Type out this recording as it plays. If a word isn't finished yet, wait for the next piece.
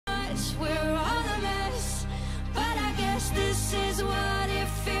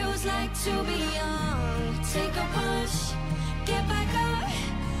to be young. Take a push, get back up,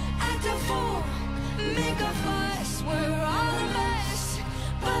 act a fool, make a fuss. We're all a mess,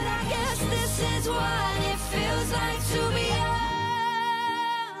 but I guess this is what it feels like to be young.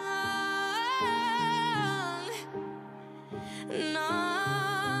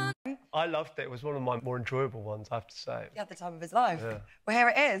 No. I loved it. It was one of my more enjoyable ones, I have to say. He had the time of his life. Yeah. Well, here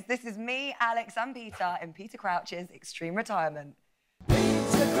it is. This is me, Alex and Peter in Peter Crouch's Extreme Retirement.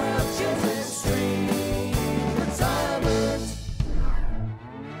 Peter Crouch's Extreme Retirement.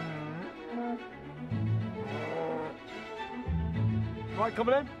 Right,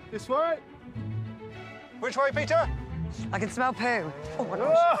 coming in. This way. Which way, Peter? I can smell poo. Oh my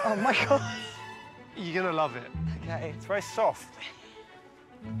gosh. Oh my god. You're gonna love it. Okay. It's very soft.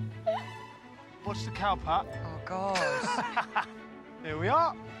 Watch the cow pat. Oh god. Here we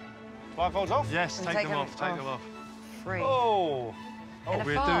are. Blindfolds off? Yes, And take take them them off, take them off. Free. Oh. In a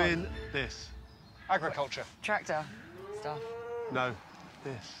We're farm. doing this. Agriculture. Tractor stuff. No,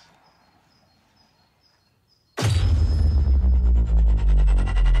 this.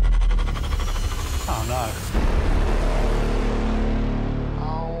 Oh, no.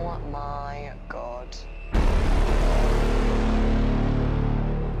 Oh my god.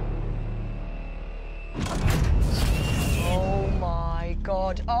 Oh my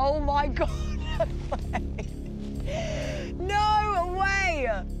god. Oh my god. No way.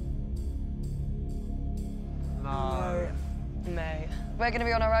 No. Mate. We're going to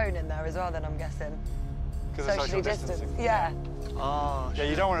be on our own in there as well then, I'm guessing. Because of social distancing. Yeah. Oh, Yeah,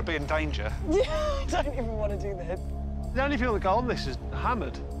 you don't want to be in danger. I don't even want to do this. The only people that go on this is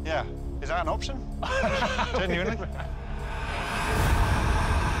hammered. Yeah. Is that an option? Genuinely?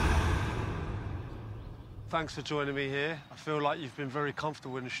 Thanks for joining me here. I feel like you've been very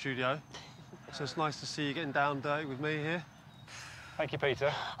comfortable in the studio. So it's nice to see you getting down dirty with me here. Thank you,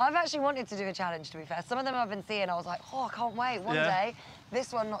 Peter. I've actually wanted to do a challenge, to be fair. Some of them I've been seeing, I was like, oh, I can't wait, one Yeah. day.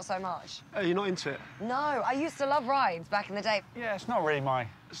 This one, not so much. Are you not into it? No, I used to love rides back in the day. Yeah, it's not really my...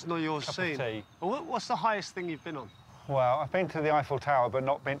 It's not your Cup of scene. tea. Well, what's the highest thing you've been on? Well, I've been to the Eiffel Tower, but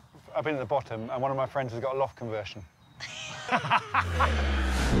not been... I've been at the bottom, and one of my friends has got a loft conversion.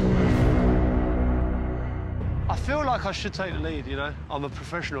 I feel like I should take the lead, you know? I'm a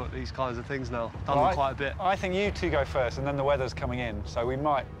professional at these kinds of things now. Done them quite a bit. I think you two go first, and then the weather's coming in, so we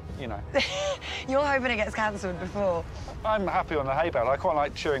might, you know... You're hoping it gets cancelled before. I'm happy on the hay bale. I quite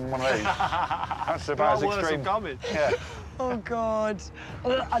like chewing one of these. That's about as extreme. Coming. Yeah. Oh, God.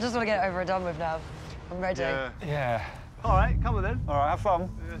 I just want to get it over and done with now. I'm ready. Yeah. Yeah. All right, come on then. All right, have fun.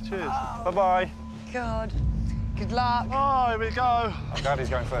 Yeah, cheers. Bye-bye. God. Good luck. Oh, here we go. I'm glad he's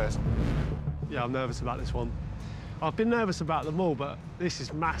going first. Yeah, I'm nervous about this one. I've been nervous about them all, but this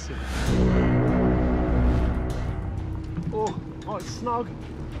is massive. Oh, it's snug.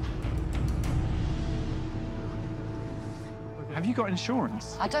 Have you got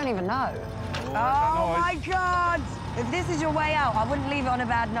insurance? I don't even know. Oh, my God. If this is your way out, I wouldn't leave it on a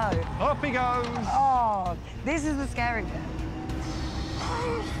bad note. Up he goes. Oh, this is the scary bit.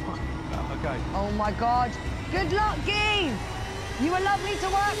 Okay. Oh, my God. Good luck, Guy. You were lovely to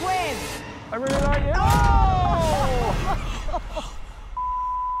work with. I really like you. Oh!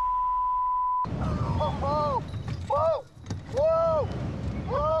 Whoa! Whoa! Whoa!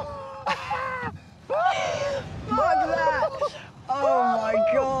 Whoa! Fuck that. Oh, my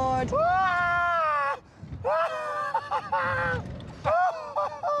God.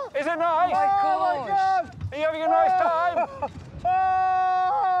 Is it nice? Oh, my gosh. Are you having a nice time?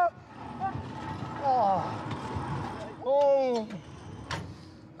 Oh. Oh.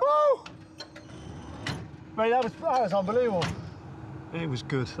 Oh. Mate, that was unbelievable. It was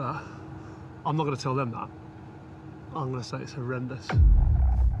good, that. I'm not going to tell them that. I'm going to say it's horrendous.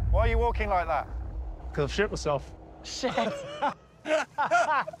 Why are you walking like that? Because I've shit myself. Shit.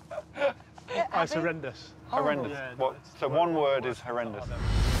 It's horrendous. Horrendous. Yeah, What? So one word is horrendous.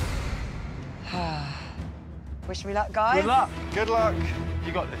 Wish me luck, guys. Good luck. Good luck.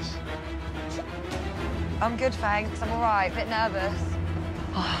 You got this. I'm good, thanks. I'm all right. Bit nervous.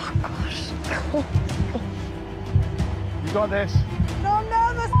 Oh, gosh. You got this. No, I'm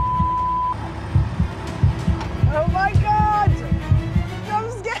nervous. Oh, my God. I'm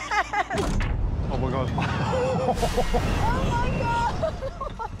scared. Oh, my God. Oh, my God. Oh, my God.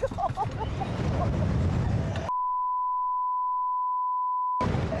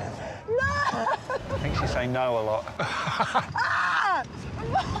 I think she's saying no a lot. Ah!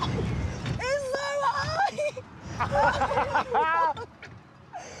 It's so high! Oh,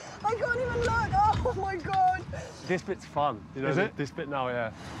 I can't even look. Oh, my God. This bit's fun. You know, Is it? This bit now,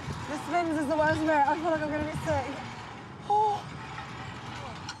 yeah. The spins is the worst bit. I feel like I'm going to be sick. Oh.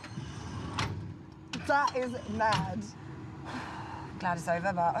 That is mad. Glad it's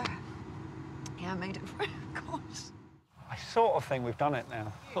over, but yeah, I made it through. God. I sort of think we've done it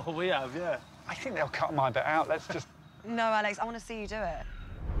now. Oh, we have, yeah. I think they'll cut my bit out. Let's just... No, Alex, I want to see you do it.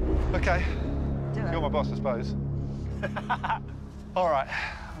 OK. Do it. You're my boss, I suppose. All right,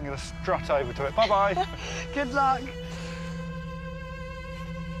 I'm going to strut over to it. Bye-bye. Good luck.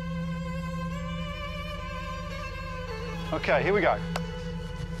 OK, here we go.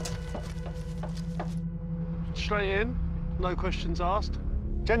 Straight in, no questions asked.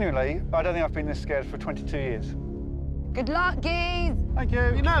 Genuinely, I don't think I've been this scared for 22 years. Good luck, geez. Thank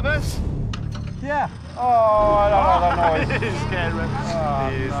you. You nervous? Yeah. Oh, I don't know that noise. He's scared, man. Oh,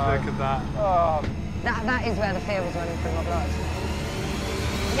 He is, no. look at that. Oh. That is where the fear was running through my blood.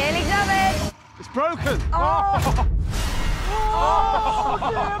 Nearly done it. It's broken. Oh. Oh,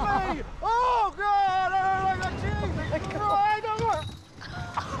 dear me! Oh, God! Oh, my God, Jesus Christ!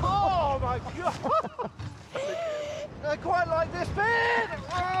 Oh, my God! I quite like this bit!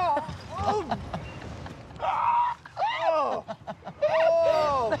 Oh! Oh! Oh!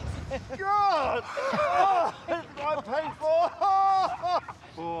 Oh! God! Oh, it's quite painful!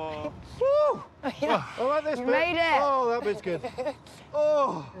 Oh! Woo! Yeah. I like this You bit. made it. Oh, that bit's good.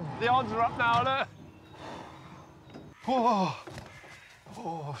 Oh! The odds are up now, look. Oh.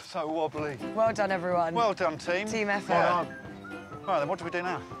 Oh, so wobbly. Well done, everyone. Well done, team. Team effort. Well done. Right, then what do we do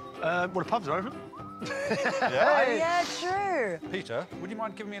now? Well, the pubs are open. Yeah. Oh, yeah, true. Peter, would you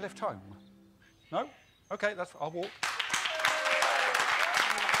mind giving me a lift home? No? OK, I'll walk.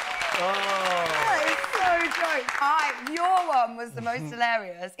 That is so great. Your one was the most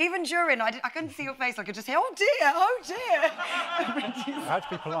hilarious. Even during, I couldn't see your face. I could just hear, oh, dear, oh, dear. I had to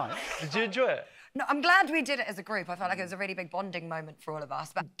be polite. Did you enjoy it? No, I'm glad we did it as a group. I felt like it was a really big bonding moment for all of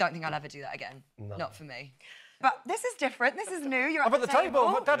us, but I don't think I'll ever do that again. No. Not for me. But this is different. This is new. You're I'm at the table.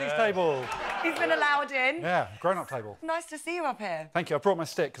 I'm at Daddy's table. He's been allowed in. Yeah, grown-up table. Nice to see you up here. Thank you. I brought my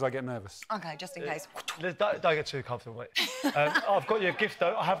stick because I get nervous. OK, just in case. Don't get too comfortable, mate. I've got you a gift,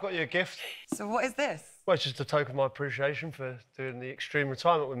 though. I have got you a gift. So what is this? Well, it's just a token of my appreciation for doing the extreme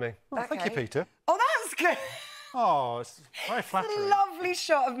retirement with me. Oh, thank you, Okay. Peter. Oh, that's good. Oh, it's very A flattering. lovely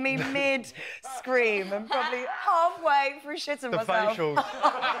shot of me mid-scream and probably halfway through shitting The myself. facials. Look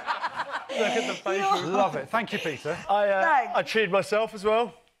at the facials. Love it. Thank you, Peter. I treated myself as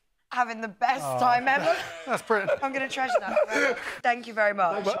well. Having the best time ever. That's brilliant. I'm going to treasure that forever. Thank you very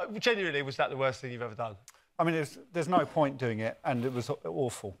much. But genuinely, was that the worst thing you've ever done? I mean, there's no point doing it, and it was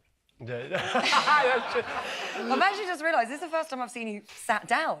awful. Yeah. I've actually just realised this is the first time I've seen you sat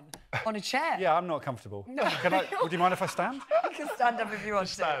down on a chair. Yeah, I'm not comfortable. No. Would you mind if I stand? You can stand up if you want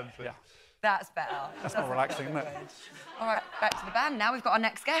to. Stand. Yeah. That's better. That's more relaxing, isn't it? All right, back to the band. Now we've got our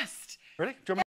next guest. Really? Do you want me